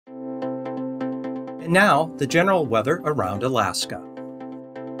And now, the general weather around Alaska.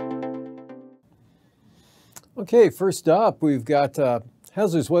 Okay, first up, we've got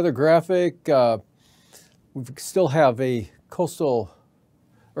Haisley's weather graphic. We still have a coastal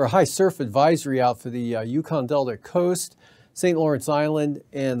or high surf advisory out for the Yukon Delta coast, St. Lawrence Island,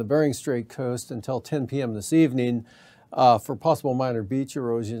 and the Bering Strait coast until 10 p.m. this evening for possible minor beach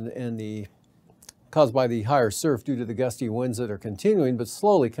erosion and caused by the higher surf due to the gusty winds that are continuing but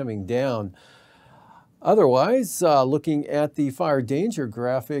slowly coming down. Otherwise, looking at the fire danger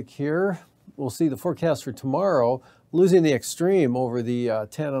graphic here, we'll see the forecast for tomorrow, losing the extreme over the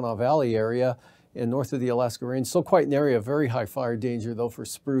Tanana Valley area and north of the Alaska Range. Still quite an area of very high fire danger, though, for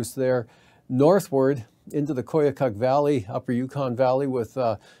spruce there. Northward into the Koyukuk Valley, upper Yukon Valley, with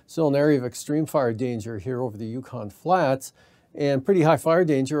still an area of extreme fire danger here over the Yukon Flats, and pretty high fire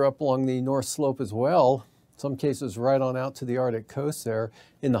danger up along the north slope as well. In some cases right on out to the Arctic coast there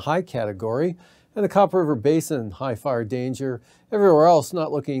in the high category. And the Copper River Basin, high fire danger. Everywhere else,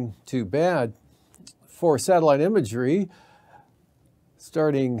 not looking too bad. For satellite imagery,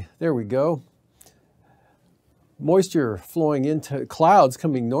 starting, there we go. Moisture flowing into clouds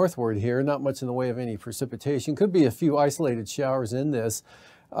coming northward here, not much in the way of any precipitation. Could be a few isolated showers in this.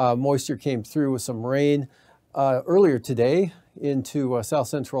 Moisture came through with some rain earlier today into south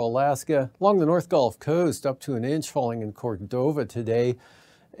central Alaska, along the North Gulf Coast, up to an inch falling in Cordova today.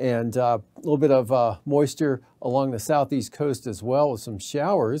 And a little bit of moisture along the southeast coast as well with some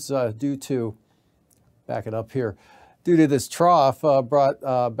showers due to, back it up here, due to this trough brought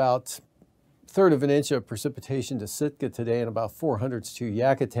about third of an inch of precipitation to Sitka today and about 4/100 to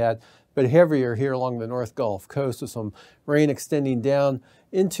Yakutat, but heavier here along the North Gulf Coast with some rain extending down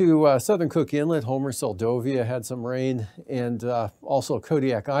into southern Cook Inlet. Homer, Seldovia had some rain, and also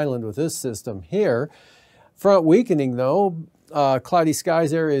Kodiak Island with this system here. Front weakening though, cloudy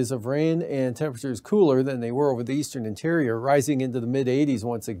skies, areas of rain, and temperatures cooler than they were over the eastern interior, rising into the mid-80s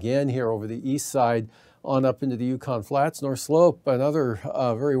once again here over the east side on up into the Yukon Flats. North Slope, another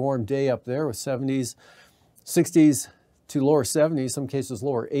very warm day up there with 70s, 60s to lower 70s, some cases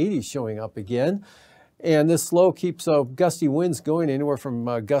lower 80s showing up again. And this low keeps gusty winds going anywhere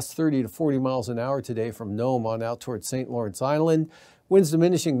from gusts 30 to 40 miles an hour today from Nome on out towards St. Lawrence Island. Winds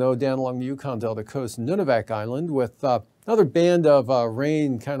diminishing though down along the Yukon Delta coast, Nunivak Island, with another band of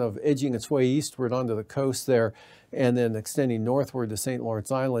rain kind of edging its way eastward onto the coast there and then extending northward to St.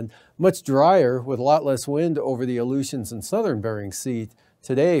 Lawrence Island. Much drier with a lot less wind over the Aleutians and southern Bering Sea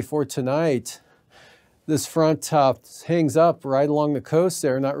today. For tonight, this front hangs up right along the coast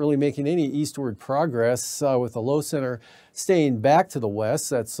there, not really making any eastward progress with the low center staying back to the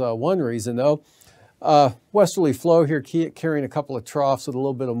west. That's one reason though. Westerly flow here carrying a couple of troughs with a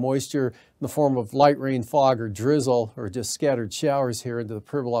little bit of moisture in the form of light rain, fog, or drizzle, or just scattered showers here into the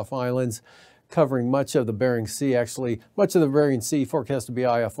Pribilof Islands, covering much of the Bering Sea. Actually, much of the Bering Sea forecast to be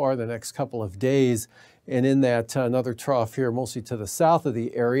IFR the next couple of days. And in that, another trough here, mostly to the south of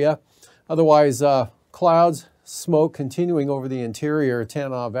the area. Otherwise, clouds, smoke continuing over the interior,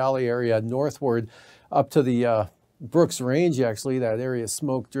 Tanana Valley area northward up to the Brooks Range, actually, that area of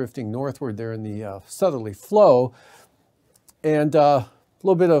smoke drifting northward there in the southerly flow. And a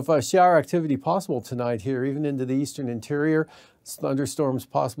little bit of shower activity possible tonight here, even into the eastern interior. Thunderstorms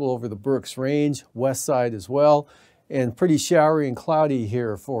possible over the Brooks Range, west side as well. And pretty showery and cloudy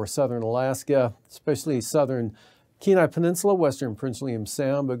here for southern Alaska, especially southern Kenai Peninsula, western Prince William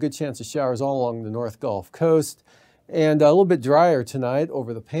Sound, but a good chance of showers all along the North Gulf Coast. And a little bit drier tonight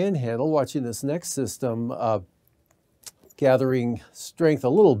over the Panhandle, watching this next system gathering strength a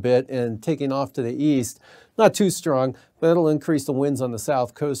little bit and taking off to the east. Not too strong, but it'll increase the winds on the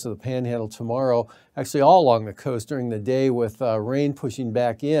south coast of the Panhandle tomorrow, actually all along the coast during the day, with rain pushing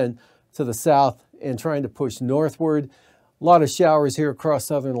back in to the south and trying to push northward. A lot of showers here across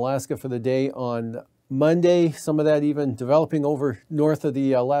southern Alaska for the day on Monday. Some of that even developing over north of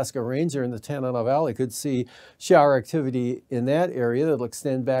the Alaska Range there in the Tanana Valley. Could see shower activity in that area that'll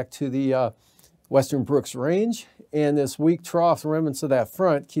extend back to the western Brooks Range. And this weak trough, the remnants of that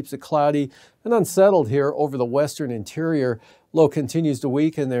front, keeps it cloudy and unsettled here over the western interior. Low continues to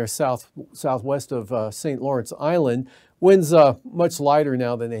weaken there southwest of St. Lawrence Island. Winds much lighter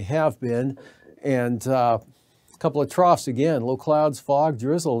now than they have been. And a couple of troughs again, low clouds, fog,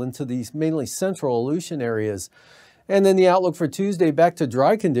 drizzle into these mainly central Aleutian areas. And then the outlook for Tuesday, back to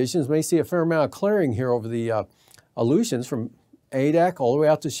dry conditions. May see a fair amount of clearing here over the Aleutians from Adak all the way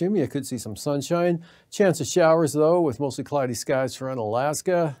out to Shimia. Could see some sunshine. Chance of showers though, with mostly cloudy skies around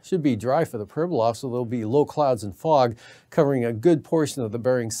Alaska. Should be dry for the Pribilof, so there'll be low clouds and fog covering a good portion of the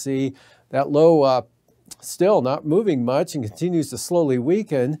Bering Sea. That low still not moving much and continues to slowly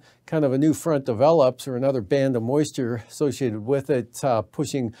weaken. Kind of a new front develops, or another band of moisture associated with it,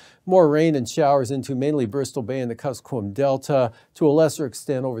 pushing more rain and showers into mainly Bristol Bay and the Kuskokwim Delta, to a lesser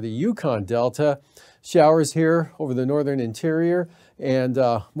extent over the Yukon Delta. Showers here over the northern interior, and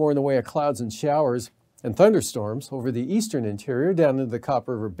more in the way of clouds and showers and thunderstorms over the eastern interior down into the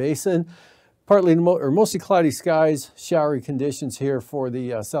Copper River Basin. Partly or mostly cloudy skies, showery conditions here for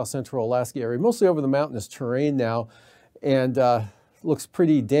the south central Alaska area, mostly over the mountainous terrain now, and looks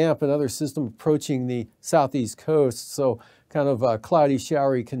pretty damp. Another system approaching the southeast coast, so kind of cloudy,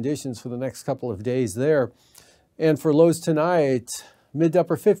 showery conditions for the next couple of days there. And for lows tonight, mid to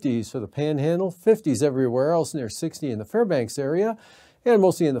upper 50s for the Panhandle, 50s everywhere else, near 60 in the Fairbanks area, and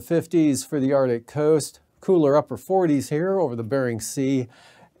mostly in the 50s for the Arctic coast. Cooler upper 40s here over the Bering Sea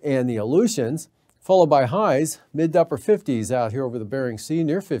and the Aleutians, followed by highs, mid to upper 50s out here over the Bering Sea,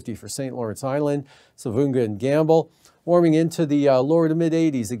 near 50 for St. Lawrence Island, Savunga and Gamble. Warming into the lower to mid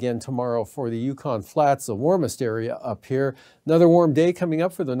 80s again tomorrow for the Yukon Flats, the warmest area up here. Another warm day coming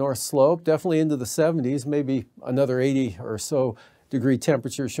up for the North Slope, definitely into the 70s, maybe another 80 or so degree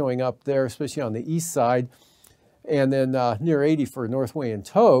temperature showing up there, especially on the east side. And then near 80 for Northway and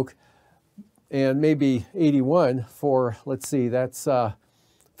Tok, and maybe 81 for, let's see, that's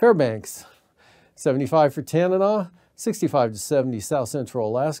Fairbanks. 75 for Tanana, 65 to 70 south central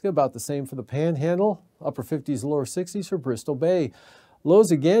Alaska, about the same for the Panhandle, upper 50s, lower 60s for Bristol Bay.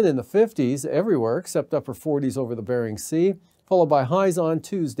 Lows again in the 50s everywhere except upper 40s over the Bering Sea, followed by highs on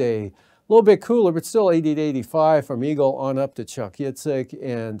Tuesday. A little bit cooler, but still 80 to 85 from Eagle on up to Chuck-Yitzhak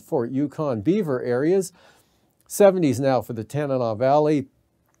and Fort Yukon Beaver areas. 70s now for the Tanana Valley,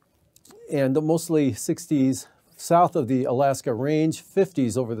 and mostly 60s south of the Alaska Range,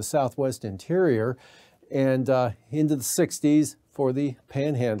 50s over the southwest interior, and into the 60s for the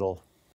Panhandle.